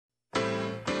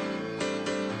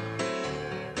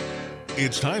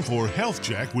It's time for Health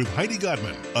Check with Heidi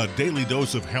Godman, a daily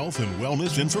dose of health and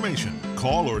wellness information.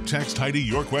 Call or text Heidi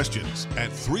your questions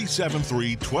at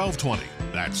 373-1220.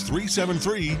 That's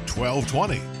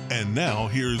 373-1220. And now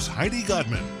here's Heidi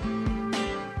Godman.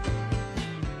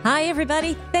 Hi,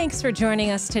 everybody. Thanks for joining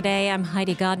us today. I'm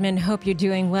Heidi Godman. Hope you're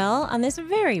doing well on this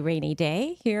very rainy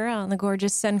day here on the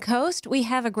gorgeous Sun Coast. We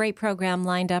have a great program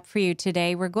lined up for you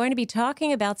today. We're going to be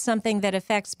talking about something that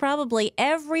affects probably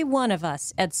every one of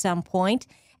us at some point,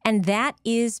 and that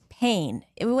is pain.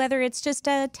 Whether it's just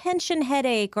a tension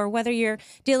headache or whether you're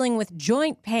dealing with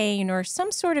joint pain or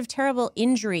some sort of terrible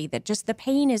injury that just the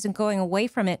pain isn't going away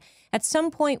from it, at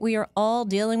some point we are all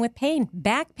dealing with pain.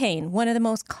 Back pain, one of the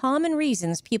most common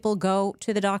reasons people go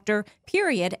to the doctor,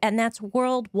 period, and that's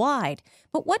worldwide.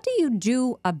 But what do you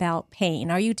do about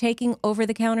pain? Are you taking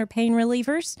over-the-counter pain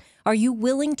relievers? Are you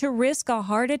willing to risk a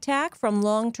heart attack from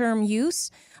long-term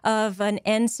use of an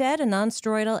NSAID, a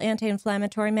non-steroidal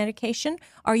anti-inflammatory medication?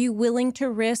 Are you willing to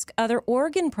risk other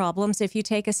organ problems if you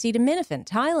take acetaminophen,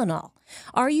 Tylenol?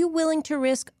 Are you willing to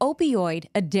risk opioid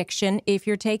addiction if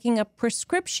you're taking a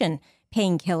prescription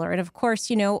painkiller? And of course,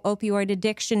 you know, opioid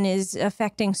addiction is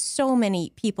affecting so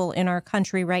many people in our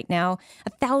country right now.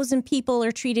 1,000 people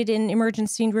are treated in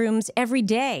emergency rooms every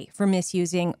day for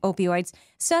misusing opioids.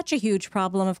 Such a huge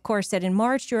problem, of course, that in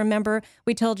March, you remember,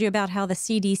 we told you about how the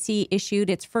CDC issued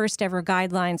its first ever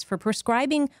guidelines for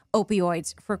prescribing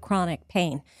opioids for chronic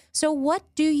pain. So what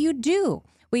do you do?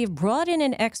 We've brought in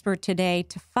an expert today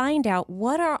to find out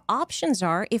what our options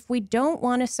are if we don't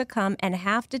want to succumb and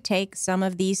have to take some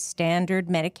of these standard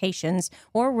medications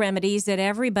or remedies that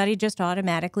everybody just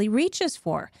automatically reaches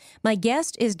for. My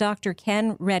guest is Dr.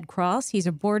 Ken Redcross. He's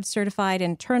a board-certified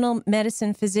internal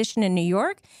medicine physician in New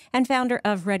York and founder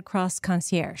of Red Cross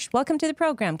Concierge. Welcome to the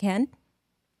program, Ken.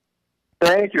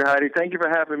 Thank you, Heidi. Thank you for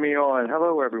having me on.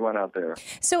 Hello, everyone out there.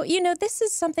 So, you know, this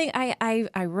is something I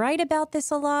write about this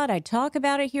a lot. I talk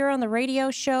about it here on the radio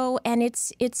show, and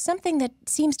it's something that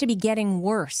seems to be getting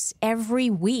worse every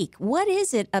week. What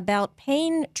is it about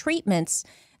pain treatments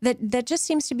that just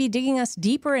seems to be digging us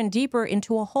deeper and deeper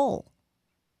into a hole?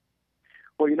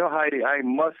 Well, you know, Heidi, I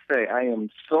must say I am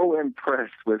so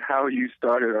impressed with how you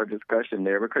started our discussion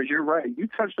there, because you're right. You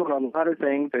touched on a lot of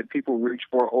things that people reach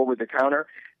for over the counter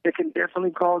that can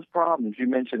definitely cause problems. You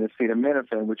mentioned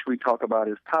acetaminophen, which we talk about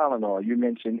as Tylenol. You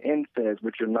mentioned NSAIDs,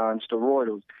 which are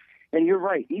non-steroidals. And you're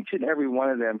right. Each and every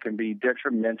one of them can be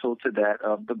detrimental to that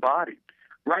of the body.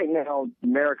 Right now,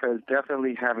 America is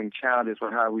definitely having challenges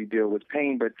with how we deal with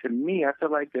pain. But to me, I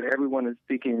feel like that everyone is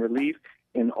seeking relief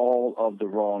in all of the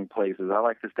wrong places. I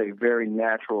like to stay very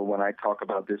natural when I talk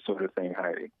about this sort of thing,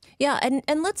 Heidi. Yeah,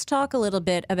 and let's talk a little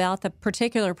bit about the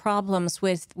particular problems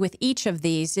with each of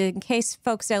these in case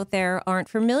folks out there aren't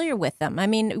familiar with them. I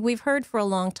mean, we've heard for a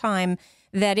long time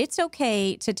that it's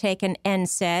okay to take an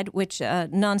NSAID, which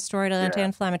non-steroidal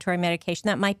anti-inflammatory medication.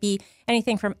 That might be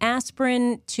anything from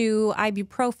aspirin to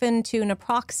ibuprofen to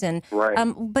naproxen. Right.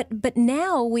 But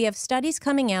now we have studies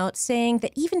coming out saying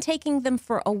that even taking them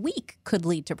for a week could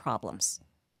lead to problems.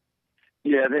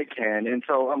 Yeah, they can. And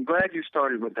so I'm glad you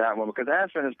started with that one, because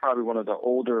aspirin is probably one of the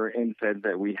older NSAIDs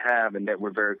that we have and that we're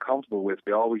very comfortable with.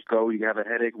 We always go, you have a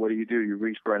headache, what do? You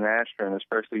reach for an aspirin,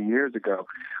 especially years ago.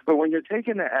 But when you're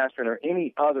taking the aspirin or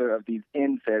any other of these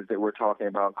NSAIDs that we're talking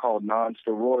about called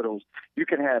non-steroidals, you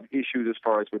can have issues as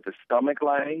far as with the stomach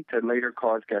lining to later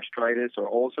cause gastritis or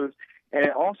ulcers. And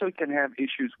it also can have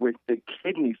issues with the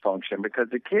kidney function, because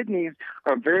the kidneys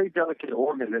are very delicate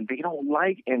organs and they don't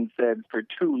like NSAIDs for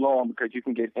too long, because you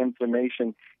can get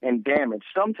inflammation and damage,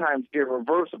 sometimes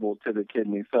irreversible to the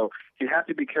kidney. So you have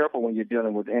to be careful when you're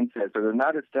dealing with NSAIDs. So they're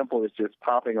not as simple as just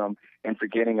popping them and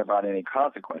forgetting about any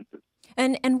consequences.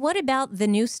 And what about the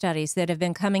new studies that have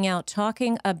been coming out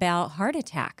talking about heart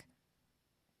attack?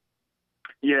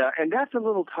 Yeah, and that's a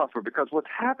little tougher, because what's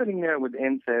happening there with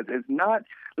NSAIDs is not,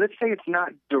 let's say it's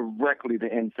not directly the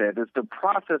NSAIDs, it's the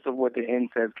process of what the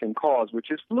NSAIDs can cause, which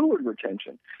is fluid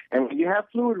retention. And when you have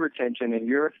fluid retention and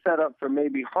you're set up for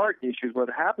maybe heart issues, what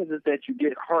happens is that you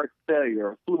get heart failure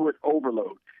or fluid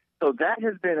overload. So that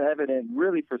has been evident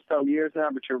really for some years now,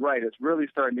 but you're right, it's really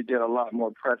starting to get a lot more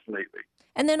press lately.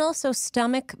 And then also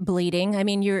stomach bleeding. I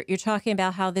mean, you're talking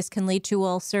about how this can lead to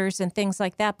ulcers and things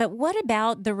like that. But what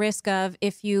about the risk of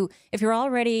if you're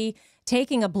already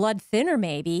taking a blood thinner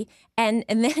maybe, and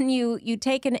then you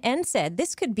take an NSAID?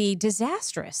 This could be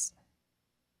disastrous.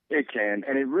 It can,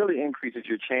 and it really increases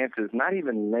your chances, not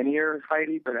even linear,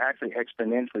 Heidi, but actually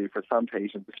exponentially for some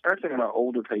patients, especially in our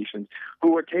older patients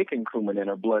who are taking Coumadin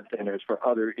or blood thinners for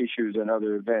other issues and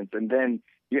other events. And then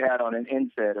you add on an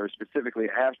NSAID or specifically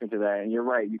aspirin to that, and you're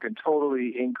right, you can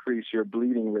totally increase your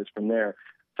bleeding risk from there.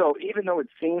 So even though it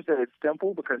seems that it's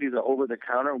simple because these are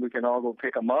over-the-counter and we can all go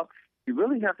pick them up, you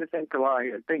really have to think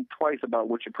twice about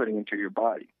what you're putting into your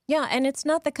body. Yeah, and it's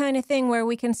not the kind of thing where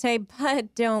we can say,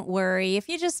 but don't worry, if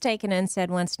you just take an NSAID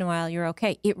once in a while, you're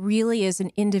okay. It really is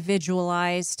an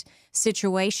individualized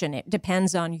situation. It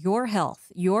depends on your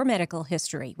health, your medical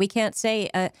history. We can't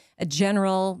say a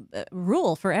general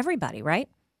rule for everybody, right?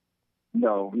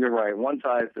 No, you're right. One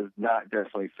size does not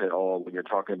definitely fit all when you're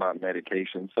talking about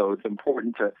medication. So it's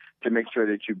important to make sure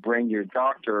that you bring your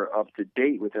doctor up to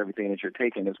date with everything that you're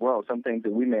taking as well. Some things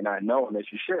that we may not know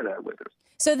unless you share that with us.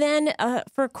 So then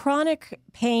for chronic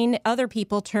pain, other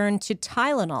people turn to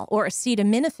Tylenol or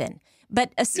acetaminophen.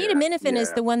 But acetaminophen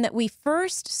is the one that we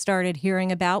first started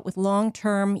hearing about with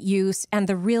long-term use and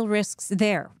the real risks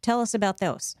there. Tell us about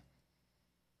those.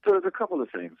 So there's a couple of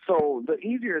things. So the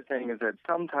easier thing is that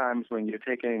sometimes when you're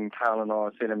taking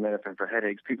Tylenol, acetaminophen for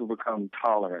headaches, people become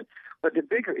tolerant. But the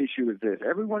bigger issue is this.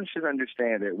 Everyone should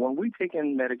understand that when we take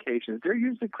in medications, they're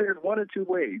usually cleared one of two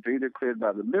ways. They're either cleared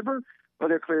by the liver or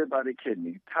they're cleared by the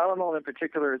kidney. Tylenol in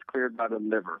particular is cleared by the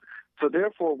liver. So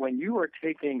therefore, when you are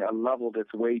taking a level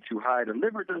that's way too high, the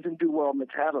liver doesn't do well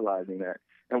metabolizing that.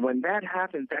 And when that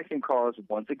happens, that can cause,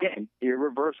 once again,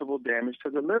 irreversible damage to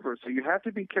the liver. So you have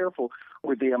to be careful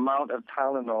with the amount of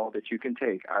Tylenol that you can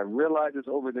take. I realize it's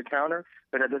over-the-counter,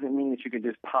 but that doesn't mean that you can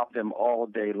just pop them all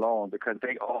day long because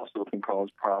they also can cause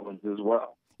problems as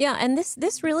well. Yeah, and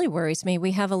this really worries me.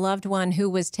 We have a loved one who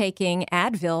was taking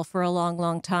Advil for a long,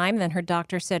 long time. Then her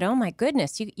doctor said, oh, my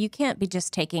goodness, you can't be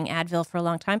just taking Advil for a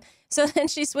long time. So then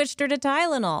she switched her to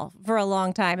Tylenol for a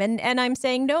long time. And I'm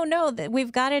saying, no,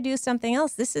 we've got to do something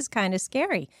else. This is kind of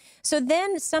scary. So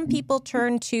then some people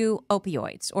turn to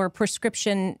opioids or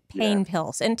prescription pain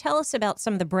pills. And tell us about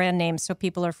some of the brand names so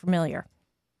people are familiar.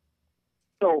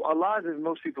 So a lot of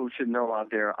most people should know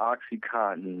out there,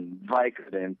 OxyContin,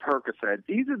 Vicodin, Percocet,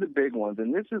 these are the big ones,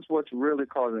 and this is what's really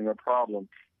causing a problem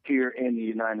here in the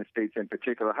United States in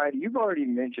particular. Heidi, you've already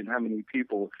mentioned how many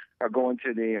people are going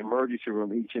to the emergency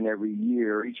room each and every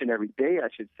year, each and every day, I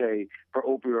should say, for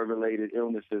opioid-related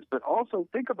illnesses. But also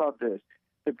think about this.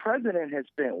 The president has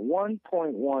spent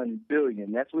 $1.1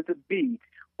 billion, that's with a B,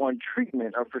 on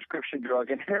treatment of prescription drug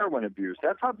and heroin abuse.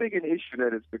 That's how big an issue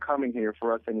that it's becoming here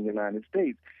for us in the United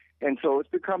States. And so it's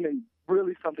becoming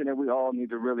really something that we all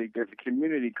need to really, as a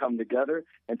community, come together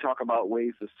and talk about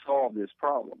ways to solve this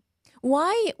problem.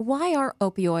 Why are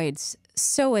opioids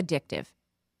so addictive?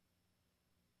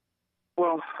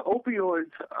 Well,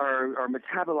 opioids are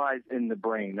metabolized in the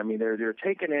brain. I mean, they're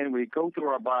taken in, we go through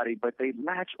our body, but they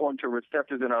latch onto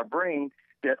receptors in our brain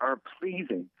that are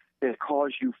pleasing, that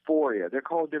cause euphoria. They're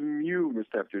called mu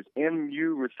receptors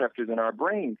in our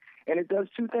brain. And it does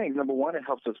two things. Number one, it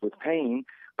helps us with pain,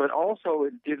 but also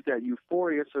it gives that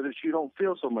euphoria so that you don't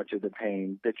feel so much of the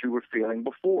pain that you were feeling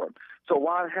before. So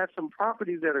while it has some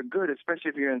properties that are good,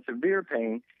 especially if you're in severe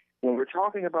pain, when we're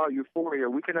talking about euphoria,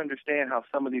 we can understand how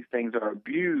some of these things are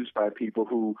abused by people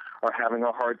who are having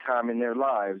a hard time in their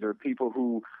lives or people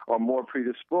who are more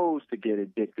predisposed to get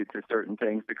addicted to certain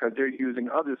things because they're using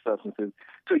other substances.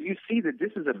 So you see that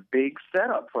this is a big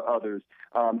setup for others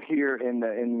here in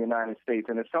the United States,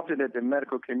 and it's something that the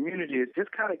medical community is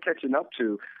just kind of catching up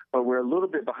to, but we're a little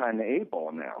bit behind the eight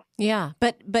ball now. Yeah,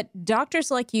 but doctors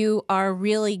like you are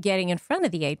really getting in front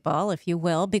of the eight ball, if you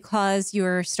will, because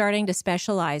you're starting to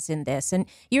specialize in this. And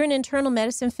you're an internal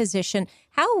medicine physician.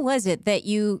 How was it that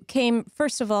you came,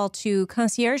 first of all, to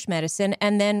concierge medicine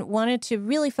and then wanted to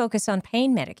really focus on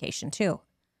pain medication, too?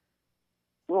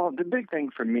 Well, the big thing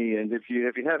for me, and if you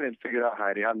haven't figured out,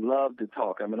 Heidi, I love to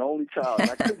talk. I'm an only child, and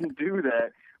I couldn't do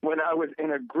that when I was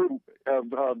in a group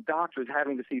of doctors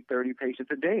having to see 30 patients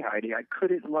a day, Heidi. I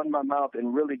couldn't run my mouth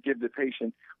and really give the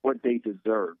patient what they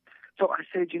deserve. So I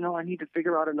said, I need to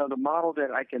figure out another model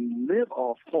that I can live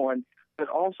off on, but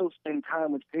also spend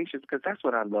time with patients because that's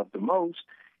what I love the most.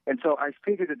 And so I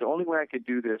figured that the only way I could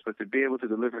do this was to be able to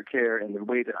deliver care in the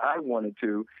way that I wanted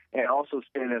to and also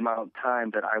spend the amount of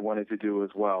time that I wanted to do as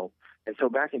well. And so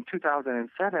back in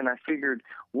 2007, I figured,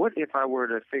 what if I were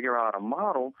to figure out a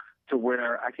model to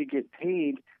where I could get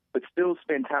paid but still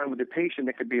spend time with the patient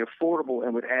that could be affordable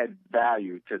and would add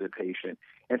value to the patient.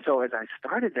 And so as I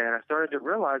started that, I started to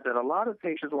realize that a lot of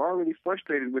patients were already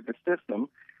frustrated with the system.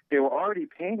 They were already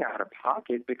paying out of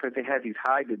pocket because they had these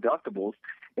high deductibles,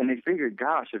 and they figured,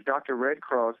 gosh, if Dr.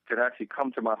 Redcross could actually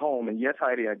come to my home, and yes,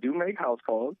 Heidi, I do make house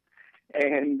calls,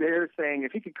 and they're saying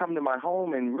if he could come to my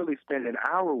home and really spend an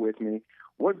hour with me,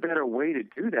 what better way to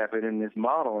do that but in this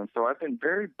model? And so I've been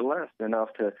very blessed enough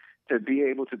to to be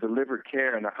able to deliver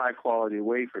care in a high-quality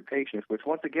way for patients, which,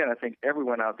 once again, I think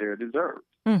everyone out there deserves.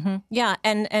 Mm-hmm. Yeah,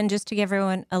 and just to give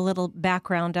everyone a little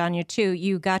background on you, too,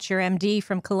 you got your MD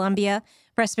from Columbia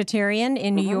Presbyterian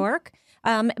in New York.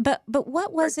 But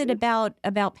what was it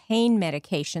about pain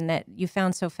medication that you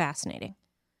found so fascinating?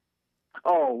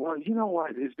 Oh, well, you know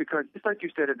what? It's because, just like you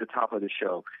said at the top of the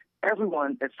show,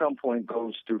 everyone at some point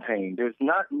goes through pain. There's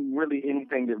not really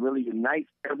anything that really unites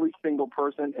every single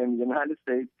person in the United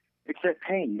States except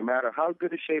pain. No matter how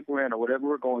good a shape we're in or whatever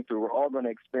we're going through, we're all going to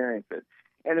experience it.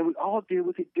 And then we all deal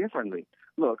with it differently.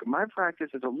 Look, my practice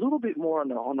is a little bit more on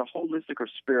the holistic or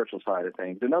spiritual side of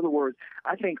things. In other words,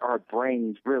 I think our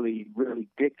brains really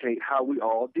dictate how we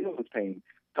all deal with pain.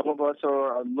 Some of us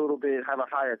are have a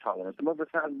higher tolerance. Some of us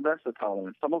have lesser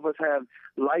tolerance. Some of us have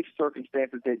life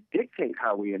circumstances that dictate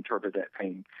how we interpret that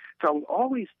pain. So I'm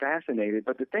always fascinated,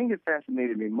 but the thing that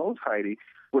fascinated me most, Heidi,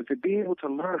 was to be able to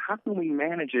learn how can we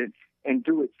manage it and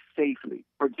do it safely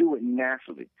or do it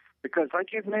naturally. Because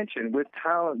like you've mentioned, with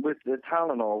the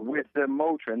Tylenol, with the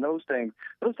Motrin, those things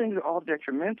are all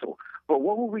detrimental. But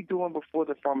what were we doing before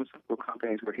the pharmaceutical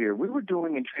companies were here? We were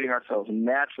doing and treating ourselves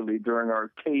naturally during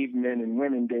our cavemen and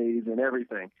women days and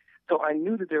everything. So I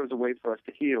knew that there was a way for us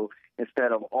to heal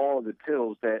instead of all of the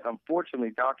pills that, unfortunately,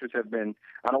 doctors have been,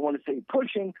 I don't want to say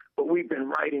pushing, but we've been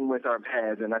writing with our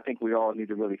pads, and I think we all need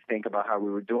to really think about how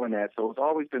we were doing that. So it's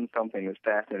always been something that's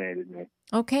fascinated me.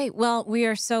 Okay, well, we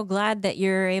are so glad that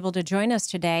you're able to join us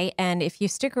today. And if you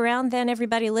stick around, then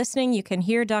everybody listening, you can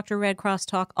hear Dr. Redcross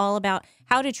talk all about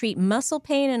how to treat muscle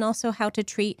pain and also how to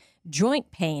treat joint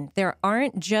pain. There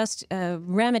aren't just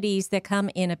remedies that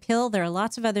come in a pill. There are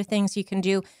lots of other things you can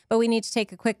do, but we need to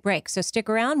take a quick break. So stick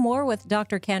around. More with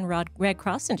Dr. Ken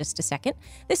Redcross in just a second.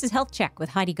 This is Health Check with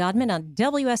Heidi Godman on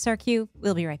WSRQ.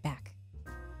 We'll be right back.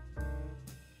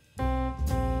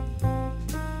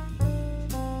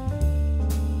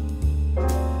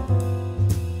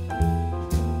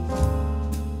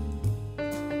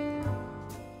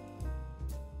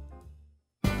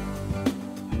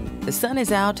 The sun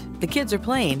is out, the kids are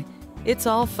playing. It's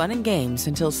all fun and games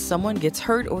until someone gets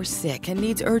hurt or sick and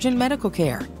needs urgent medical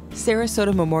care.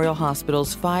 Sarasota Memorial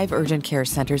Hospital's 5 urgent care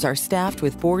centers are staffed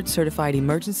with board-certified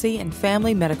emergency and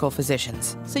family medical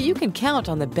physicians, so you can count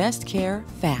on the best care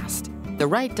fast. The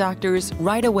right doctors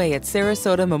right away at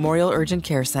Sarasota Memorial Urgent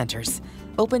Care Centers.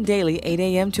 Open daily 8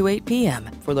 a.m. to 8 p.m.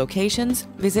 For locations,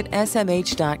 visit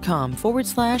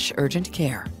smh.com/urgent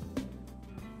care.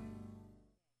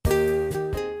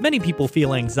 Many people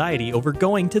feel anxiety over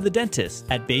going to the dentist.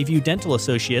 At Bayview Dental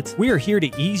Associates, we are here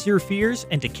to ease your fears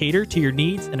and to cater to your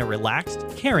needs in a relaxed,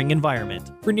 caring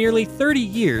environment. For nearly 30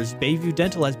 years, Bayview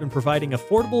Dental has been providing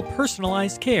affordable,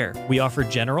 personalized care. We offer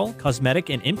general, cosmetic,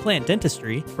 and implant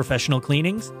dentistry, professional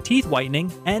cleanings, teeth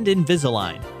whitening, and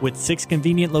Invisalign. With 6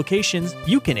 convenient locations,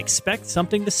 you can expect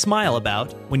something to smile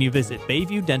about when you visit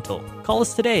Bayview Dental. Call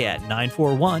us today at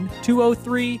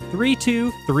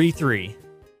 941-203-3233.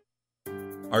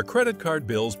 Are credit card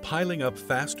bills piling up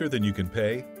faster than you can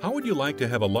pay? How would you like to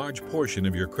have a large portion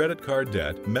of your credit card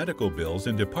debt, medical bills,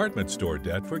 and department store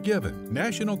debt forgiven?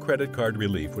 National Credit Card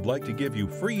Relief would like to give you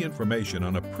free information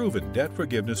on a proven debt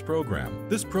forgiveness program.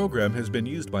 This program has been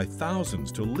used by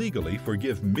thousands to legally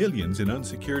forgive millions in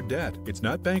unsecured debt. It's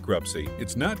not bankruptcy.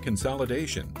 It's not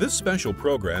consolidation. This special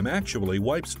program actually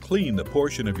wipes clean the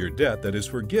portion of your debt that is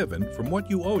forgiven from what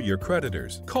you owe your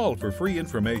creditors. Call for free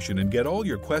information and get all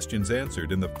your questions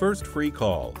answered in the first free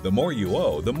call. The more you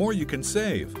owe, the more you can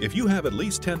save. If you have at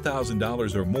least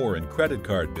 $10,000 or more in credit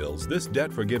card bills, this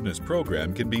debt forgiveness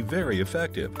program can be very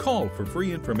effective. Call for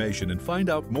free information and find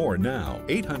out more now.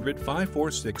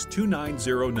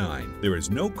 800-546-2909. There is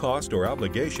no cost or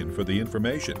obligation for the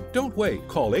information. Don't wait.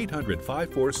 Call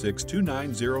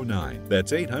 800-546-2909.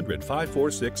 That's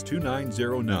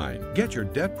 800-546-2909. Get your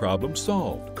debt problem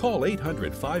solved. Call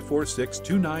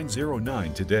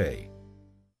 800-546-2909 today.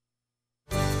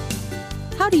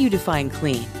 How do you define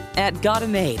clean? At Gotta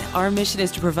Made, our mission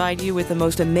is to provide you with the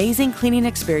most amazing cleaning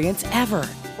experience ever,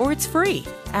 or it's free.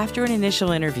 After an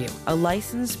initial interview, a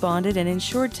licensed, bonded, and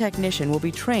insured technician will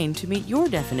be trained to meet your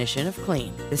definition of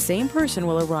clean. The same person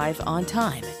will arrive on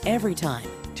time, every time.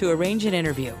 To arrange an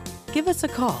interview, give us a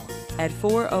call at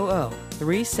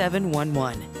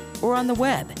 400-3711 or on the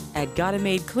web at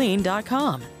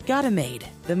GottaMadeClean.com. Gotta Made,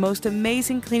 the most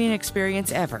amazing cleaning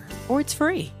experience ever, or it's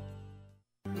free.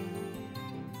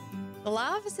 The The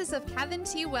law offices of Kevin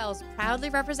T. Wells proudly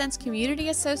represents community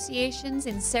associations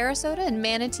in Sarasota and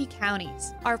Manatee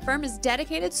counties. Our firm is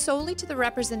dedicated solely to the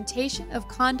representation of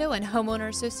condo and homeowner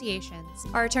associations.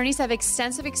 Our attorneys have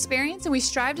extensive experience, and we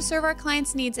strive to serve our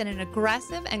clients' needs in an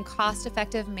aggressive and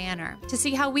cost-effective manner. To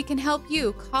see how we can help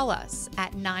you, call us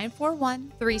at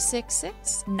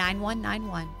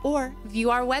 941-366-9191 or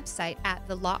view our website at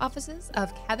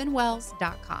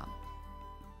thelawofficesofkevinwells.com.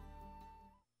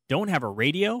 Don't have a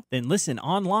radio? Then listen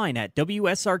online at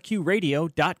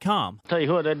WSRQradio.com. Tell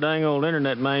you what, that dang old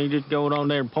internet, man, you just go on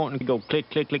there and point and go click,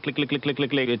 click, click, click, click, click, click,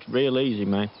 click, click. It's real easy,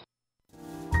 man.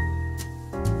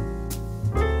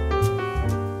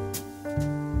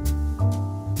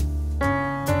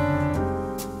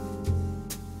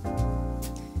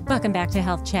 Welcome back to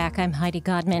Health Check. I'm Heidi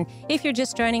Godman. If you're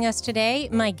just joining us today,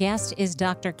 my guest is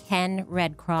Dr. Ken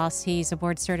Redcross. He's a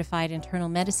board-certified internal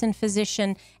medicine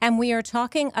physician, and we are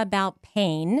talking about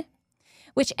pain,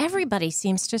 which everybody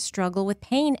seems to struggle with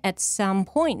pain at some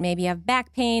point. Maybe you have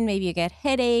back pain, maybe you get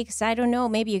headaches, I don't know,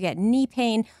 maybe you get knee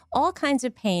pain, all kinds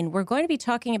of pain. We're going to be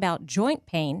talking about joint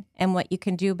pain and what you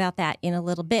can do about that in a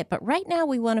little bit. But right now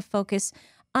we want to focus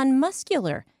on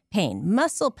muscular pain.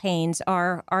 Muscle pains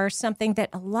are something that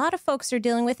a lot of folks are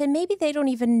dealing with, and maybe they don't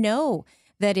even know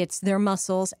that it's their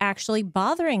muscles actually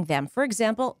bothering them. For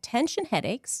example, tension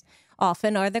headaches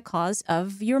often are the cause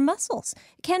of your muscles.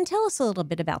 Ken, tell us a little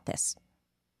bit about this.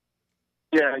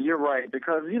 Yeah, you're right,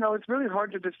 because, it's really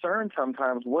hard to discern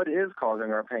sometimes what is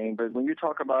causing our pain. But when you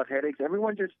talk about headaches,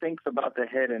 everyone just thinks about the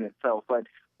head in itself. But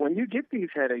when you get these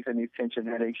headaches and these tension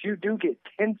headaches, you do get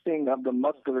tensing of the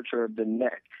musculature of the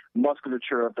neck,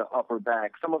 musculature of the upper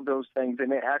back, some of those things. They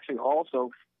may actually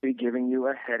also be giving you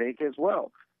a headache as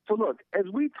well. So look, as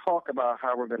we talk about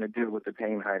how we're going to deal with the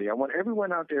pain, Heidi, I want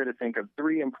everyone out there to think of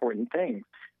three important things.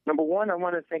 Number one, I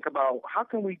want to think about how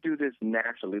can we do this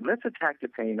naturally? Let's attack the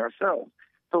pain ourselves.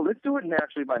 So let's do it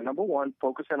naturally by, number one,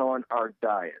 focusing on our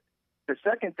diet. The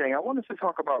second thing, I want us to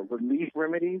talk about relief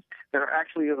remedies that are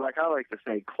actually, like I like to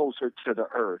say, closer to the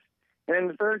earth. And then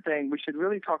the third thing, we should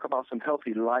really talk about some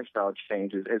healthy lifestyle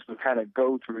changes as we kind of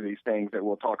go through these things that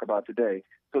we'll talk about today.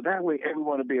 So that way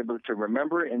everyone will be able to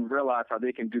remember and realize how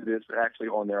they can do this actually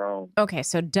on their own. Okay,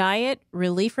 so diet,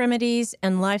 relief remedies,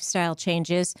 and lifestyle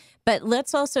changes. But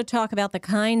let's also talk about the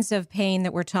kinds of pain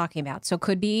that we're talking about. So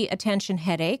could be a tension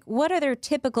headache. What other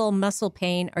typical muscle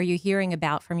pain are you hearing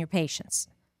about from your patients?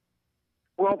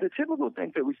 Well, the typical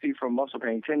things that we see from muscle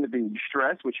pain tend to be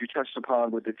stress, which you touched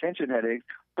upon with the tension headaches,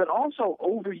 but also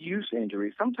overuse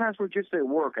injuries. Sometimes we're just at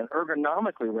work and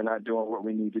ergonomically we're not doing what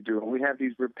we need to do, and we have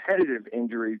these repetitive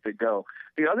injuries that go.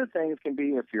 The other things can be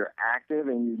if you're active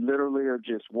and you literally are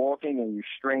just walking and you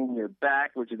strain your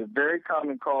back, which is a very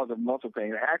common cause of muscle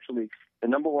pain. Actually, the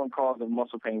number one cause of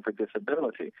muscle pain for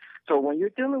disability. So when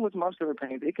you're dealing with muscular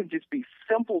pain, it can just be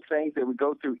simple things that we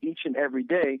go through each and every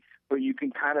day, but you can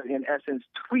kind of, in essence,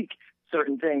 tweak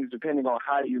certain things depending on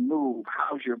how you move,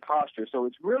 how's your posture. So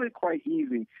it's really quite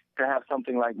easy to have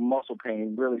something like muscle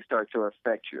pain really start to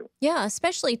affect you. Yeah,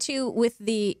 especially, too, with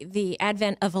the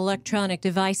advent of electronic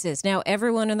devices. Now,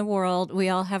 everyone in the world, we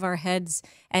all have our heads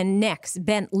and necks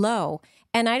bent low.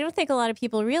 And I don't think a lot of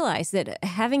people realize that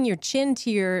having your chin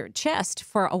to your chest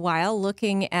for a while,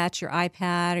 looking at your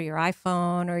iPad or your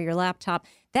iPhone or your laptop,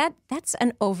 that's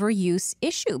an overuse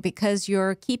issue because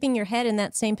you're keeping your head in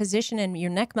that same position and your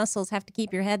neck muscles have to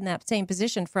keep your head in that same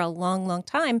position for a long, long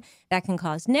time. That can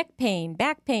cause neck pain,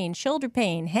 back pain, shoulder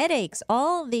pain, headaches,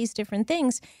 all of these different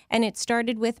things. And it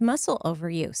started with muscle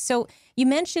overuse. So you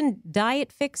mentioned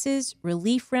diet fixes,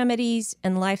 relief remedies,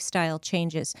 and lifestyle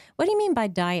changes. What do you mean by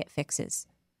diet fixes?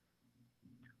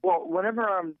 Well, whenever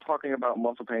I'm talking about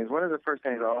muscle pains, one of the first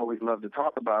things I always love to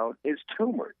talk about is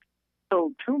turmeric.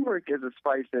 So turmeric is a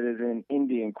spice that is in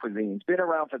Indian cuisine. It's been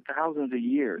around for thousands of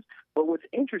years. But what's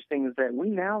interesting is that we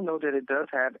now know that it does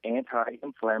have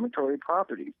anti-inflammatory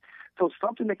properties. So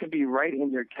something that can be right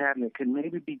in your cabinet could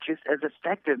maybe be just as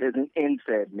effective as an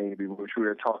NSAID, maybe, which we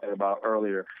were talking about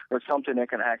earlier, or something that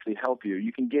can actually help you.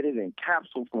 You can get it in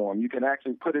capsule form. You can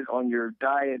actually put it on your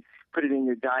diet, put it in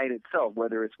your diet itself,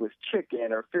 whether it's with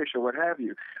chicken or fish or what have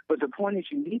you. But the point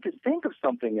is you need to think of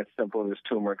something as simple as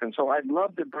turmeric. And so I'd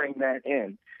love to bring that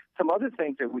in. Some other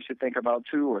things that we should think about,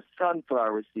 too, are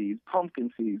sunflower seeds,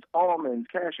 pumpkin seeds, almonds,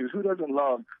 cashews. Who doesn't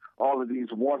love all of these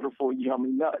wonderful,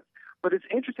 yummy nuts? But it's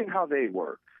interesting how they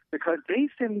work. because they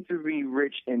seem to be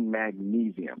rich in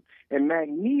magnesium. And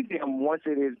magnesium, once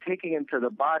it is taken into the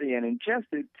body and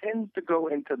ingested, tends to go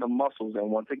into the muscles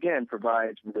and once again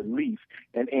provides relief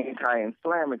and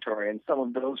anti-inflammatory and some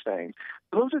of those things.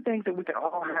 Those are things that we can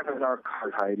all have in our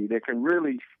cart, Heidi, that can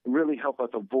really, really help us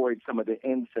avoid some of the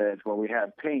NSAIDs when we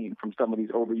have pain from some of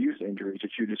these overuse injuries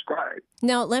that you described.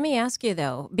 Now, let me ask you,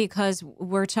 though, because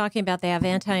we're talking about they have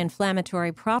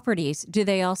anti-inflammatory properties. Do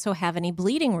they also have any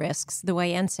bleeding risks the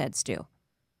way NSAIDs do?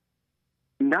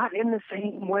 Not in the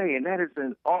same way, and that is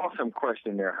an awesome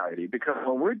question there, Heidi, because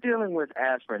when we're dealing with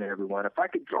aspirin, everyone, if I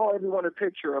could draw everyone a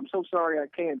picture, I'm so sorry I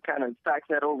can't kind of fax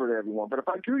that over to everyone, but if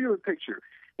I drew you a picture,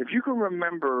 if you can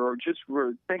remember or just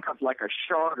think of like a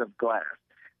shard of glass,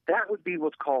 that would be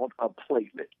what's called a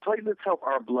platelet. Platelets help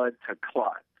our blood to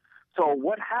clot. So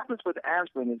what happens with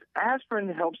aspirin is aspirin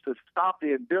helps to stop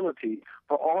the ability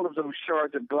for all of those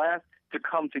shards of glass to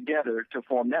come together to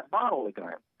form that bottle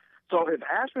again. So if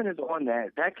aspirin is on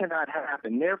that, that cannot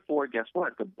happen. Therefore, guess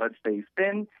what? The blood stays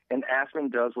thin, and aspirin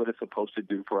does what it's supposed to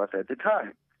do for us at the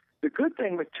time. The good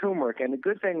thing with turmeric and the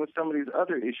good thing with some of these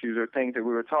other issues or things that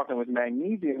we were talking with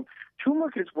magnesium,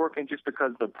 turmeric is working just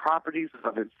because the properties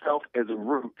of itself as a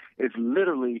root is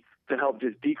literally to help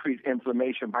just decrease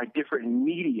inflammation by different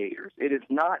mediators. It is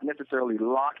not necessarily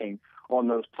locking on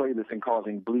those platelets and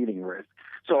causing bleeding risk.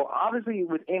 So obviously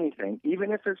with anything,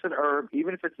 even if it's an herb,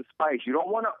 even if it's a spice, you don't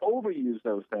want to overuse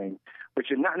those things, but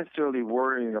you're not necessarily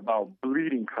worrying about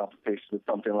bleeding complications with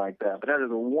something like that. But that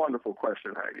is a wonderful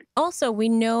question, Heidi. Also, we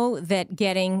know that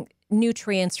getting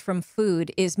nutrients from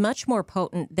food is much more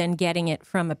potent than getting it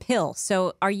from a pill.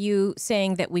 So are you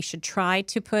saying that we should try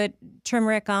to put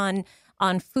turmeric on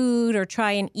food or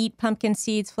try and eat pumpkin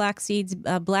seeds, flax seeds,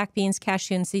 black beans,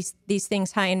 cashews, these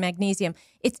things high in magnesium?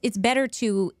 It's better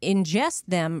to ingest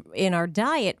them in our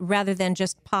diet rather than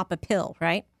just pop a pill,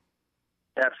 right?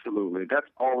 Absolutely. That's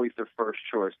always the first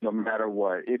choice, no matter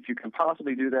what. If you can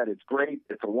possibly do that, it's great.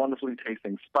 It's a wonderfully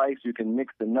tasting spice. You can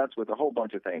mix the nuts with a whole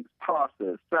bunch of things,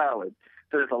 pasta, salad.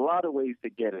 So there's a lot of ways to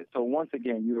get it. So once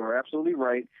again, you are absolutely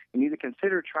right. You need to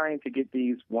consider trying to get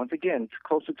these, once again,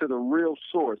 closer to the real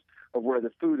source of where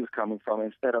the food is coming from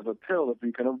instead of a pill if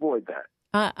you can avoid that.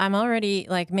 I'm already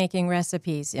making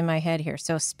recipes in my head here.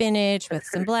 So spinach with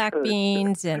some black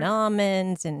beans and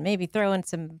almonds and maybe throw in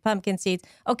some pumpkin seeds.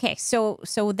 Okay, so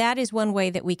that is one way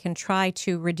that we can try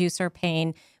to reduce our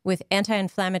pain with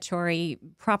anti-inflammatory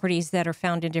properties that are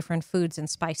found in different foods and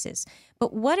spices.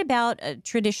 But what about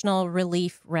traditional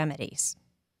relief remedies?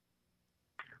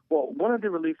 Well, one of the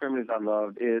relief remedies I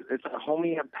love is it's a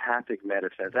homeopathic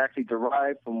medicine. It's actually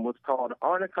derived from what's called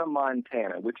Arnica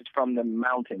montana, which is from the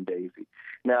mountain daisy.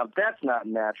 Now, if that's not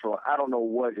natural, I don't know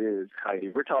what is, Heidi.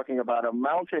 We're talking about a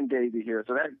mountain daisy here,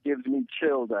 so that gives me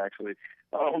chills, actually.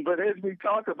 But as we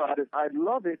talk about it, I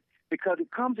love it because it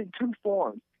comes in two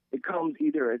forms. It comes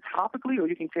either topically or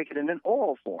you can take it in an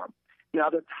oral form. Now,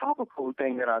 the topical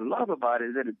thing that I love about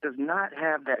it is that it does not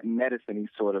have that medicine-y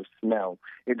sort of smell.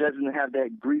 It doesn't have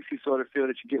that greasy sort of feel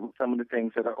that you get with some of the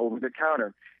things that are over the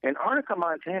counter. And Arnica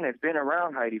montana has been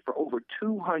around, Heidi, for over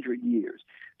 200 years.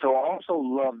 So I also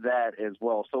love that as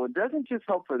well. So it doesn't just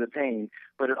help for the pain,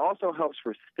 but it also helps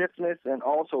for stiffness and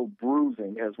also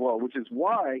bruising as well, which is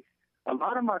why a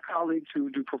lot of my colleagues who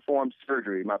do perform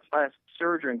surgery, my plastic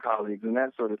surgeon colleagues and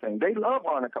that sort of thing, they love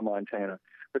Arnica montana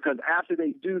because after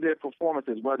they do their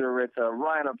performances, whether it's a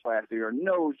rhinoplasty or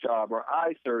nose job or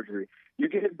eye surgery, you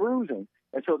get bruising.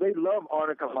 And so they love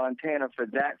Arnica montana for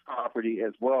that property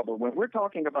as well. But when we're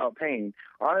talking about pain,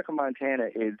 Arnica montana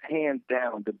is hands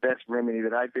down the best remedy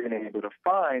that I've been able to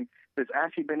find that's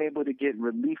actually been able to get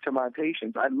relief to my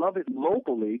patients. I love it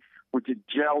locally with the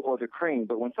gel or the cream.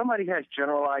 But when somebody has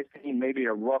generalized pain, maybe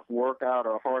a rough workout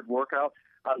or a hard workout,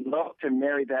 I love to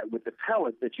marry that with the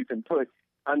pellets that you can put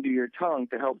under your tongue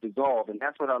to help dissolve, and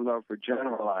that's what I love for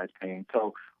generalized pain.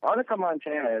 So Arnica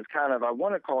montana is kind of, I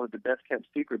want to call it the best-kept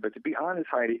secret, but to be honest,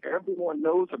 Heidi, everyone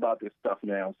knows about this stuff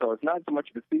now, so it's not so much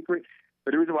of a secret,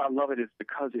 but the reason why I love it is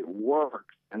because it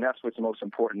works, and that's what's most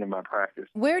important in my practice.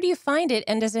 Where do you find it,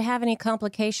 and does it have any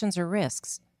complications or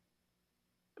risks?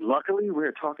 Luckily,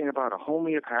 we're talking about a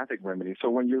homeopathic remedy.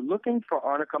 So when you're looking for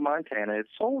Arnica montana, it's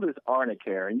sold as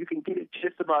Arnicare, and you can get it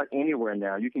just about anywhere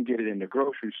now. You can get it in the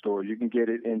grocery stores. You can get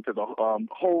it into the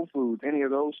Whole Foods, any of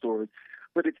those stores.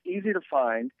 But it's easy to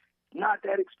find. not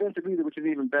that expensive either, which is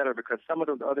even better because some of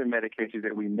those other medications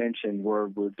that we mentioned were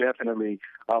definitely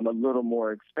a little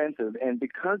more expensive. And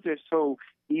because they're so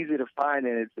easy to find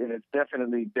and it's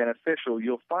definitely beneficial,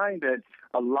 you'll find that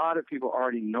a lot of people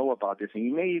already know about this. And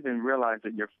you may even realize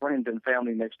that your friends and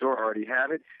family next door already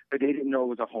have it, but they didn't know it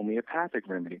was a homeopathic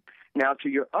remedy. Now, to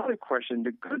your other question,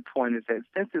 the good point is that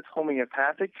since it's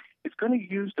homeopathic, it's going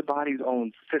to use the body's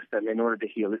own system in order to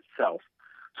heal itself.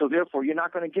 So therefore, you're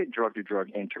not going to get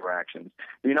drug-to-drug interactions.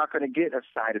 You're not going to get a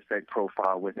side effect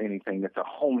profile with anything that's a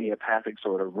homeopathic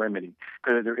sort of remedy.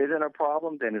 Because if there isn't a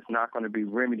problem, then it's not going to be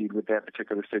remedied with that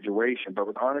particular situation. But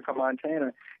with Arnica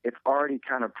montana, it's already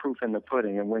kind of proof in the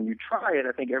pudding. And when you try it,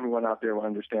 I think everyone out there will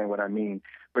understand what I mean.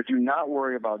 But do not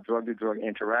worry about drug-to-drug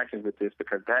interactions with this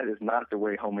because that is not the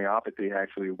way homeopathy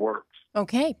actually works.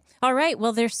 Okay. All right.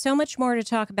 Well, there's so much more to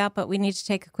talk about, but we need to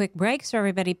take a quick break. So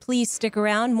everybody, please stick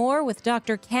around. More with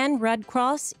Dr. Ken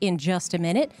Redcross in just a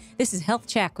minute. This is Health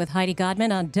Check with Heidi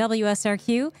Godman on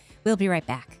WSRQ. We'll be right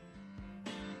back.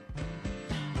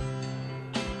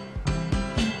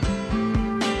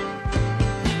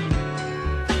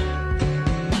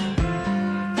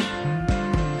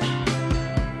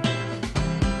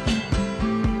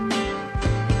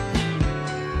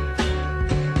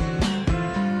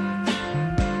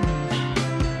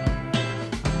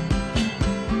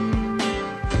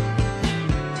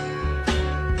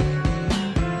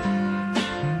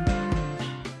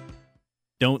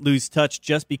 Don't lose touch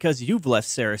just because you've left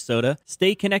Sarasota.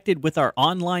 Stay connected with our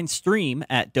online stream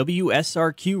at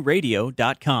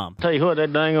WSRQradio.com. Tell you what,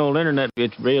 that dang old internet,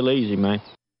 it's real easy, man.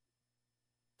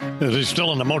 He's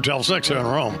still in the Motel 6 here in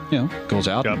Rome. You know, goes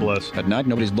out. God bless. At night,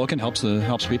 nobody's looking, helps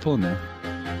people in there.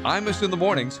 Imus in the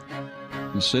mornings.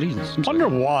 In the city. Wonder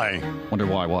why. Wonder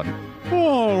why what?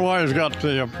 Oh, why he's got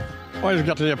the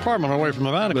apartment away from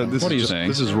the Vatican. What are you saying?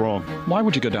 This is wrong. Why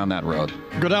would you go down that road?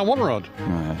 Go down what road?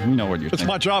 You know what you're It's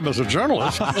my job as a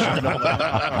journalist.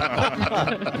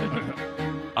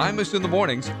 Imus in the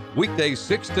mornings, weekdays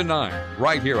 6 to 9,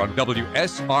 right here on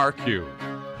WSRQ.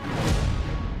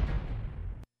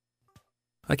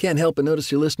 I can't help but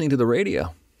notice you're listening to the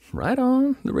radio. Right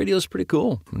on. The radio's pretty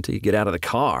cool until you get out of the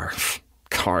car.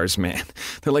 Cars, man.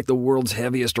 They're like the world's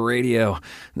heaviest radio.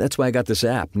 That's why I got this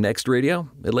app, Next Radio.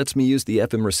 It lets me use the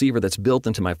FM receiver that's built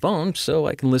into my phone so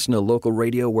I can listen to local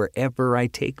radio wherever I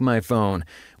take my phone,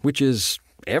 which is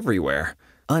everywhere.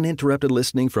 Uninterrupted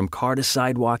listening from car to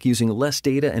sidewalk using less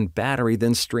data and battery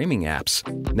than streaming apps.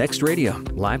 Next Radio,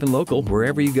 live and local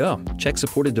wherever you go. Check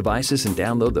supported devices and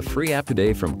download the free app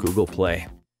today from Google Play.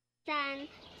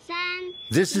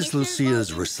 This is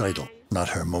Lucia's recital, not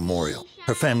her memorial.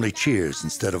 Her family cheers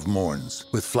instead of mourns.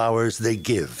 With flowers, they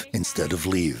give instead of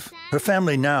leave. Her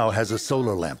family now has a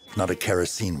solar lamp, not a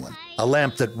kerosene one. A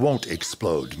lamp that won't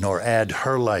explode, nor add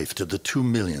her life to the 2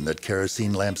 million that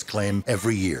kerosene lamps claim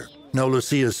every year. No,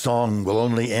 Lucia's song will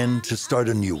only end to start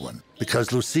a new one,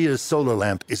 because Lucia's solar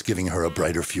lamp is giving her a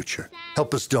brighter future.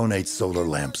 Help us donate solar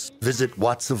lamps. Visit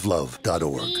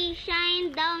wattsoflove.org.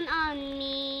 Shine down on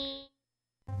me.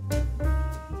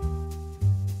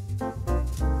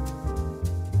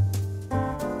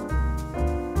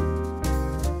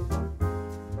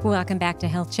 Welcome back to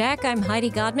Health Check. I'm Heidi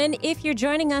Godman. If you're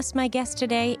joining us, my guest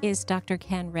today is Dr.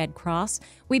 Ken Redcross.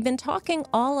 We've been talking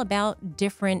all about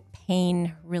different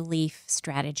pain relief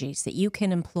strategies that you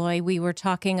can employ. We were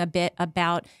talking a bit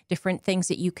about different things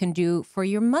that you can do for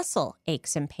your muscle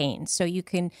aches and pains. So you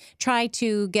can try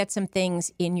to get some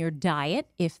things in your diet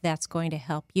if that's going to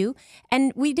help you.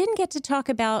 And we didn't get to talk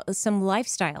about some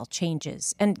lifestyle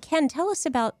changes. And Ken, tell us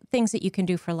about things that you can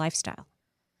do for lifestyle.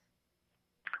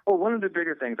 Well, one of the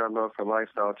bigger things I love for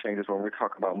lifestyle changes when we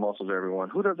talk about muscles, everyone,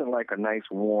 who doesn't like a nice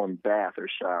warm bath or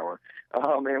shower?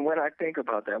 And when I think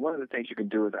about that, one of the things you can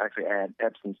do is actually add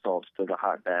Epsom salts to the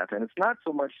hot bath. And it's not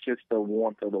so much just the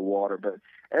warmth of the water, but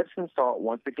Epsom salt,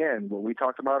 once again, what we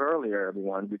talked about earlier,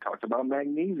 everyone, we talked about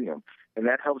magnesium. And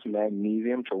that helps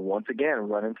magnesium to, once again,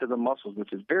 run into the muscles,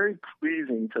 which is very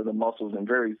pleasing to the muscles and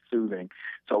very soothing.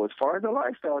 So as far as the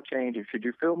lifestyle change, if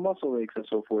you feel muscle aches and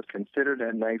so forth, consider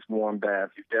that nice warm bath.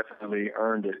 You've definitely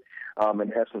earned it.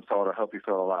 And Epsom salt will help you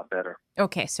feel a lot better.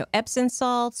 Okay, so Epsom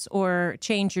salts, or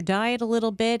change your diet a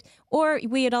little bit. Or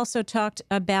we had also talked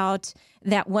about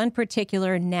that one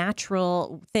particular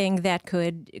natural thing that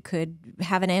could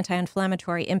have an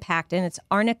anti-inflammatory impact, and it's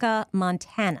Arnica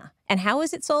montana. And how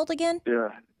is it sold again?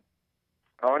 Yeah.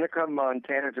 Arnica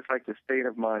montana, just like the state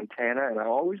of Montana. And I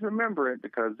always remember it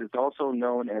because it's also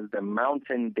known as the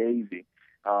mountain daisy.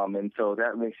 And so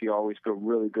that makes you always feel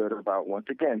really good about, once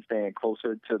again, staying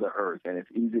closer to the earth. And it's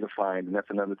easy to find, and that's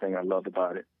another thing I love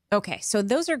about it. Okay, so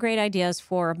those are great ideas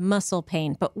for muscle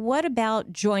pain, but what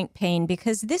about joint pain?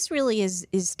 Because this really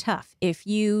is tough. If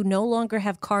you no longer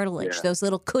have cartilage, those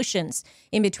little cushions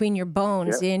in between your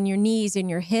bones, in your knees, in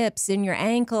your hips, in your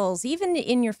ankles, even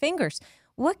in your fingers,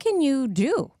 what can you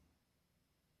do?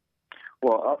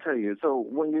 Well, I'll tell you. So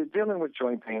when you're dealing with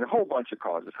joint pain, a whole bunch of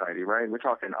causes, Heidi, right? We're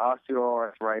talking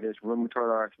osteoarthritis, rheumatoid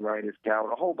arthritis, gout,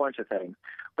 a whole bunch of things.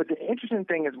 But the interesting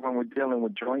thing is when we're dealing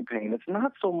with joint pain, it's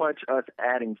not so much us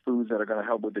adding foods that are going to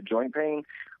help with the joint pain.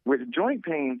 With joint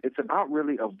pain, it's about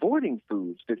really avoiding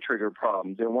foods that trigger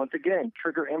problems and, once again,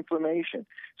 trigger inflammation.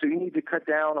 So you need to cut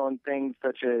down on things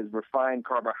such as refined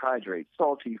carbohydrates,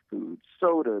 salty foods,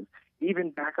 sodas,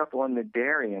 even back up on the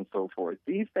dairy and so forth.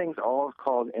 These things all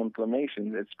cause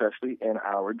inflammation, especially in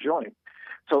our joints.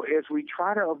 So as we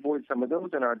try to avoid some of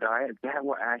those in our diet, that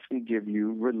will actually give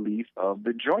you relief of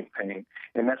the joint pain.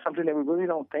 And that's something that we really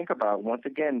don't think about. Once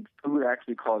again, food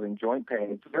actually causing joint pain.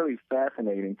 It's very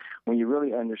fascinating when you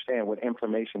really understand what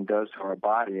inflammation does to our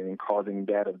body and causing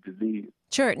that of disease.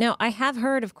 Sure. Now, I have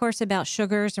heard, of course, about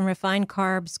sugars and refined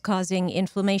carbs causing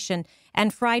inflammation.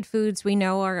 And fried foods, we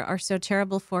know, are so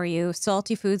terrible for you.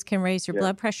 Salty foods can raise your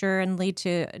blood pressure and lead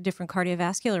to different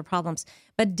cardiovascular problems.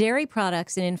 But dairy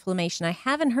products and inflammation, I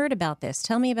haven't heard about this.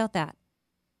 Tell me about that.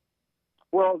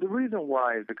 Well, the reason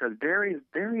why is because dairy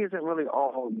isn't really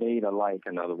all made alike,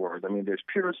 in other words. I mean, there's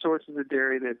pure sources of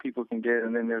dairy that people can get,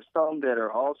 and then there's some that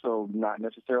are also not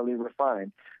necessarily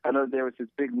refined. I know there was this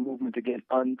big movement to get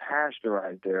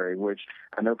unpasteurized dairy, which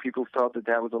I know people felt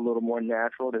that was a little more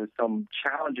natural. There's some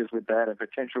challenges with that and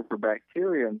potential for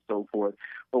bacteria and so forth.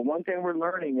 But one thing we're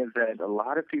learning is that a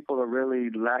lot of people are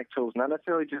really lactose, not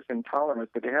necessarily just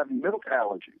intolerant, but they have milk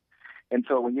allergies. And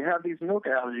so when you have these milk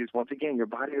allergies, once again, your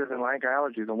body doesn't like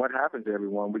allergies. And what happens to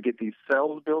everyone? We get these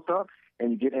cells built up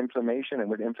and you get inflammation. And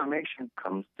with inflammation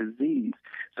comes disease.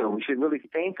 So we should really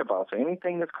think about, so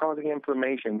anything that's causing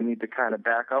inflammation, we need to kind of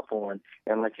back up on.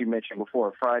 And like you mentioned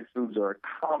before, fried foods are a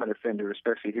common offender,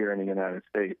 especially here in the United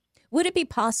States. Would it be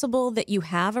possible that you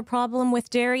have a problem with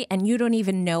dairy and you don't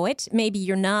even know it? Maybe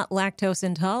you're not lactose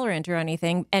intolerant or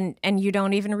anything, and you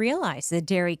don't even realize that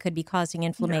dairy could be causing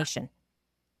inflammation.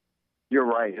 You're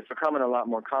right. It's becoming a lot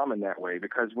more common that way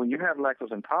because when you have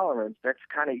lactose intolerance, that's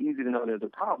kind of easy to know there's a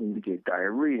problem. You get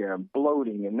diarrhea and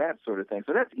bloating and that sort of thing.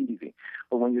 So that's easy.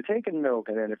 But when you're taking milk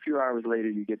and then a few hours later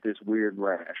you get this weird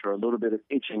rash or a little bit of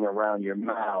itching around your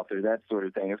mouth or that sort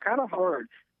of thing, it's kind of hard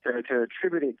to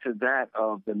attribute it to that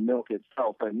of the milk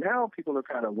itself. But now people are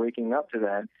kind of waking up to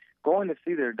that, going to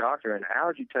see their doctor, and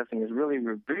allergy testing is really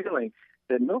revealing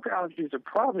that milk allergies are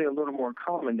probably a little more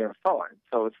common than thought.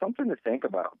 So it's something to think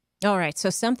about. All right. So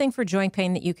something for joint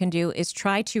pain that you can do is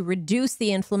try to reduce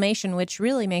the inflammation, which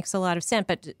really makes a lot of sense,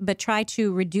 but try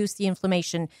to reduce the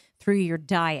inflammation through your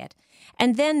diet.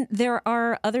 And then there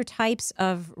are other types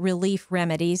of relief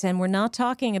remedies, and we're not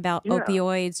talking about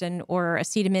opioids or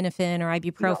acetaminophen or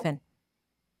ibuprofen. No.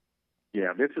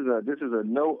 Yeah, this is a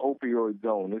no opioid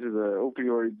zone. This is a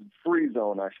opioid-free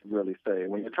zone, I should really say.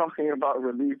 When you're talking about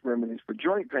relief remedies for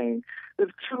joint pain,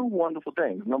 there's two wonderful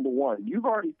things. Number one, you've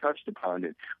already touched upon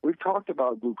it. We've talked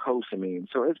about glucosamine.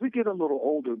 So as we get a little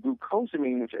older,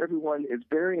 glucosamine, which everyone is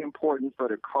very important for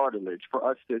the cartilage, for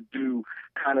us to do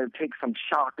kind of take some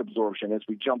shock absorption as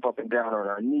we jump up and down on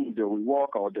our knees or we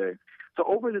walk all day. So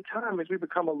over the time, as we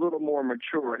become a little more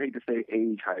mature, I hate to say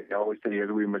age, I always say as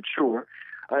we mature,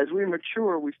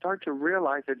 we start to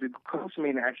realize that the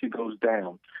glucosamine actually goes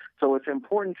down. So it's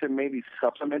important to maybe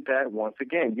supplement that once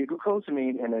again. Get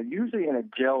glucosamine usually in a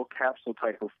gel capsule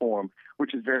type of form,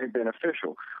 which is very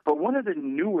beneficial. But one of the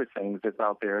newer things that's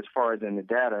out there as far as in the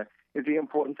data is the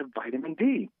importance of vitamin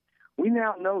D. We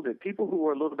now know that people who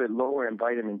are a little bit lower in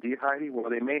vitamin D, Heidi, well,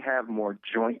 they may have more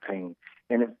joint pain.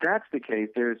 And if that's the case,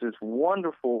 there's this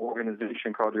wonderful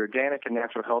organization called the Organic and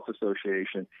Natural Health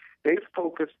Association. They've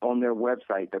focused on their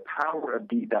website,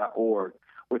 thepowerofd.org,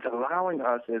 with allowing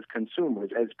us as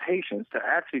consumers, as patients, to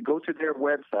actually go to their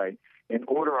website and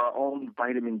order our own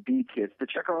vitamin D kits to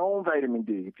check our own vitamin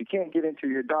D. If you can't get into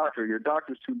your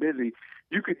doctor's too busy,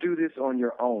 you could do this on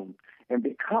your own. And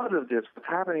because of this, what's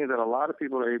happening is that a lot of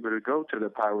people are able to go to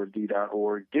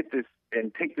thepowerofd.org, get this,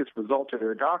 and take this result to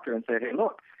their doctor and say, hey,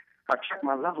 look, I checked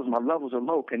my levels are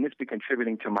low. Can this be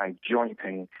contributing to my joint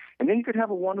pain? And then you could have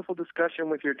a wonderful discussion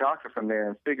with your doctor from there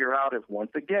and figure out if,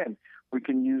 once again, we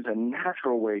can use a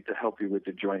natural way to help you with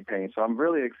the joint pain. So I'm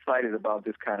really excited about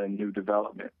this kind of new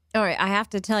development. All right. I have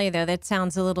to tell you, though, that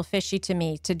sounds a little fishy to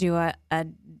me to do a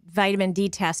vitamin D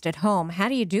test at home. How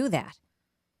do you do that?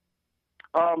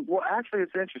 Well, actually,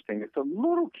 it's interesting. It's a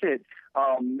little kit.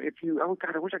 Oh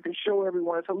God, I wish I could show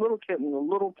everyone. It's a little kit in a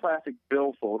little plastic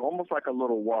billfold, almost like a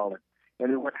little wallet.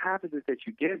 And then what happens is that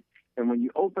you get, and when you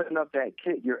open up that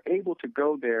kit, you're able to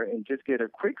go there and just get a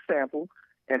quick sample,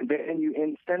 and then you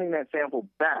in sending that sample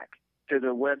back to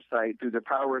the website through the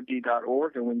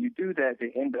powerofd.org. And when you do that,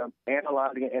 they end up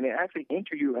analyzing it, and they actually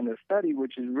enter you in a study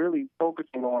which is really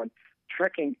focusing on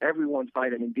tracking everyone's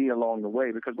vitamin D along the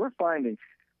way, because we're finding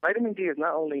vitamin D is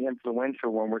not only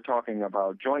influential when we're talking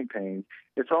about joint pain,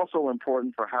 it's also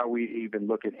important for how we even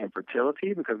look at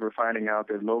infertility, because we're finding out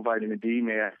that low vitamin D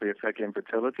may actually affect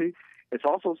infertility. It's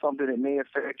also something that may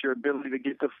affect your ability to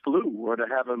get the flu or to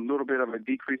have a little bit of a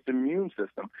decreased immune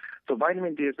system. So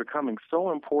vitamin D is becoming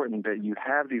so important that you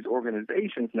have these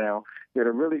organizations now that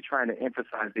are really trying to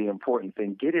emphasize the importance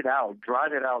and get it out,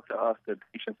 drive it out to us, the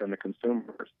patients and the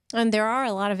consumers. And there are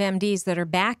a lot of MDs that are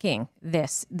backing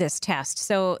this test.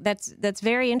 So that's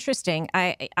very interesting.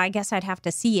 I guess I'd have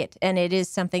to see it, and it is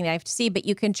something that I have to see, but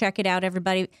you can check it out,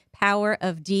 everybody.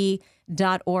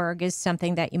 Powerofd.org is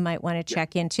something that you might want to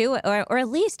check into, or at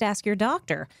least ask your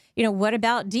doctor, what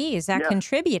about D? Is that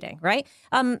contributing, right?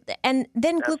 And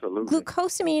then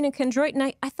glucosamine and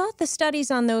chondroitin, I thought the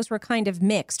studies on those were kind of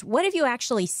mixed. What have you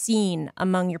actually seen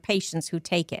among your patients who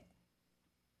take it?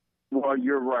 Well,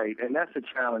 you're right, and that's a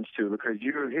challenge, too, because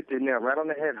you hit the nail right on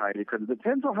the head, Heidi, because it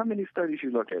depends on how many studies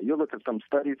you look at. You look at some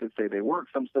studies that say they work,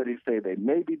 some studies say they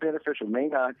may be beneficial, may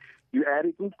not. You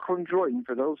added chondroitin.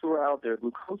 For those who are out there,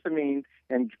 glucosamine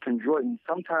and chondroitin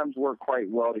sometimes work quite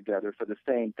well together for the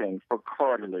same thing, for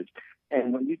cartilage.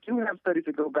 And when you do have studies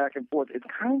that go back and forth, it's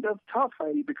kind of tough,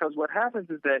 Heidi, because what happens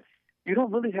is that you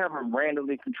don't really have a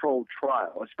randomly controlled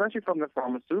trial, especially from the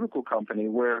pharmaceutical company,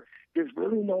 where there's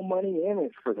really no money in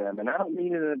it for them. And I don't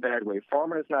mean it in a bad way.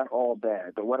 Pharma is not all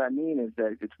bad. But what I mean is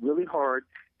that it's really hard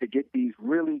to get these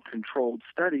really controlled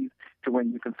studies to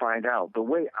when you can find out. The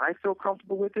way I feel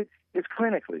comfortable with it is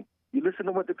clinically. You listen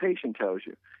to what the patient tells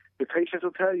you. The patients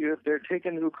will tell you if they're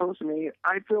taking glucosamine,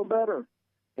 I feel better.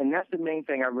 And that's the main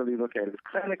thing I really look at, is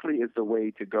clinically is the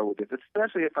way to go with it,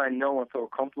 especially if I know and feel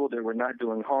comfortable that we're not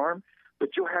doing harm.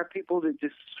 But you'll have people that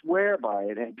just swear by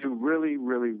it and do really,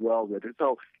 really well with it.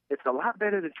 So it's a lot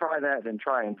better to try that than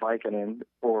trying Vicodin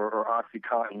or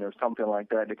OxyContin or something like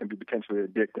that that can be potentially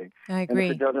addicting. I agree.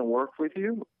 And if it doesn't work with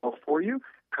you or for you,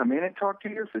 come in and talk to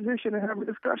your physician and have a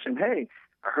discussion. Hey,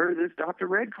 I heard of this Dr.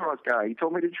 Redcross guy. He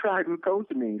told me to try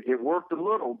glucosamine. It worked a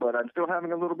little, but I'm still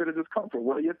having a little bit of discomfort.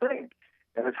 What do you think?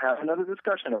 And let's have another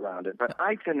discussion around it. But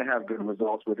I tend to have good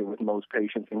results with it with most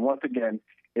patients. And once again,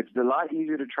 it's a lot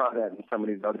easier to try that than some of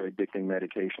these other addicting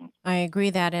medications. I agree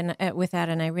with that,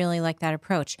 and I really like that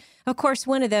approach. Of course,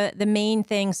 one of the main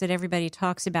things that everybody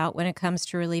talks about when it comes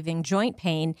to relieving joint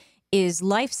pain is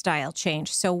lifestyle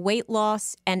change, so weight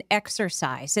loss and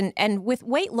exercise. And with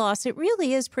weight loss, it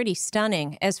really is pretty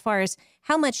stunning as far as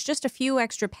how much just a few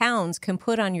extra pounds can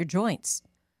put on your joints.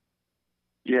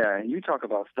 Yeah, and you talk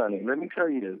about stunning. Let me tell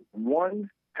you this. 1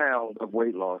 pound of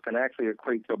weight loss can actually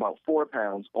equate to about 4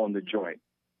 pounds on the joint.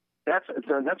 That's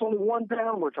only 1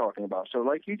 pound we're talking about. So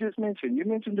like you just mentioned,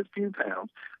 a few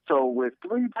pounds. So with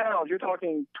 3 pounds, you're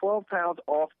talking 12 pounds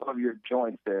off of your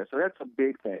joints there. So that's a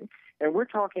big thing. And we're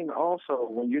talking also,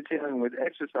 when you're dealing with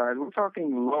exercise, we're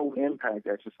talking low-impact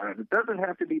exercise. It doesn't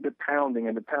have to be the pounding,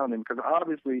 because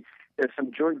obviously there's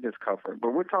some joint discomfort.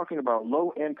 But we're talking about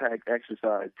low-impact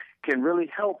exercise can really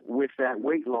help with that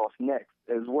weight loss next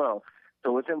as well.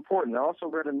 So it's important. I also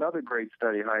read another great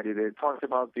study, Heidi, that talks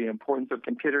about the importance of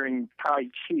considering Tai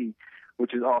Chi,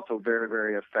 which is also very,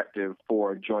 very effective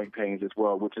for joint pains as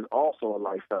well, which is also a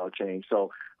lifestyle change.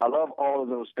 So I love all of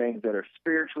those things that are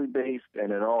spiritually based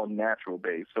and are all natural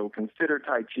based. So consider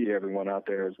Tai Chi, everyone out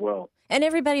there as well. And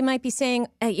everybody might be saying,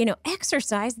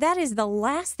 exercise, that is the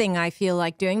last thing I feel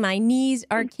like doing. My knees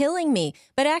are killing me.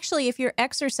 But actually, if you're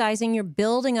exercising, you're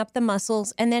building up the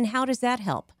muscles. And then how does that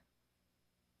help?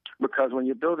 Because when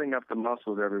you're building up the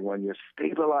muscles, everyone, you're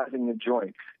stabilizing the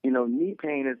joint. Knee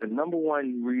pain is the number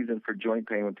one reason for joint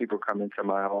pain when people come into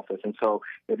my office. And so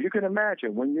if you can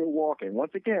imagine when you're walking,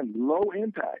 once again, low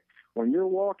impact. When you're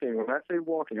walking, when I say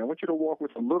walking, I want you to walk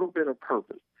with a little bit of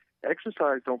purpose.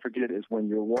 Exercise, don't forget, is when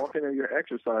you're walking or you're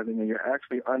exercising and you're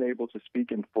actually unable to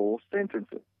speak in full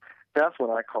sentences. That's what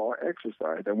I call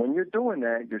exercise. And when you're doing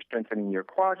that, you're strengthening your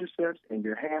quadriceps and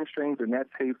your hamstrings, and that's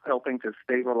helping to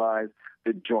stabilize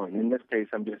the joint. In this case,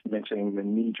 I'm just mentioning the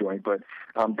knee joint, but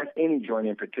that's any joint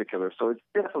in particular. So it's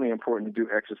definitely important to do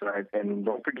exercise. And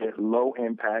don't forget,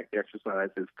 low-impact exercise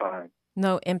is fine.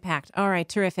 No impact. All right,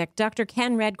 terrific. Dr.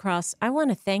 Ken Redcross, I want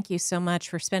to thank you so much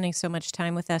for spending so much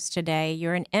time with us today.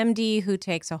 You're an MD who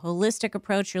takes a holistic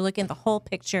approach. You're looking at the whole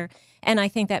picture, and I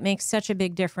think that makes such a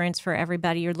big difference for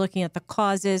everybody. You're looking at the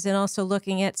causes and also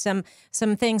looking at some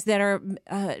things that are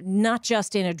not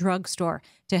just in a drugstore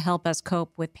to help us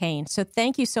cope with pain. So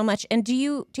thank you so much. And do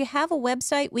you have a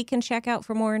website we can check out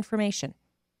for more information?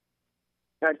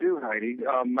 I do, Heidi.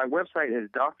 My website is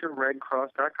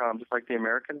drredcross.com, just like the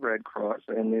American Red Cross,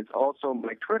 and it's also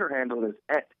my Twitter handle is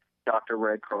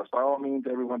 @DrRedcross. By all means,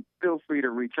 everyone, feel free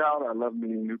to reach out. I love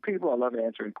meeting new people. I love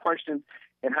answering questions.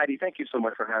 And Heidi, thank you so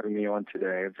much for having me on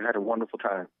today. I've had a wonderful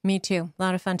time. Me too. A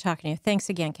lot of fun talking to you. Thanks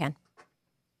again, Ken.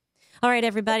 All right,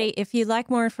 everybody, if you'd like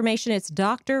more information, it's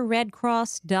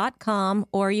drredcross.com,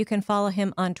 or you can follow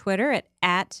him on Twitter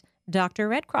at Dr.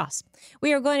 Redcross.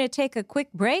 We are going to take a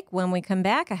quick break. When we come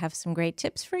back, I have some great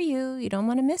tips for you. You don't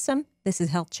want to miss them. This is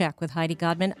Health Check with Heidi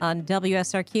Godman on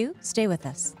WSRQ. Stay with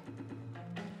us.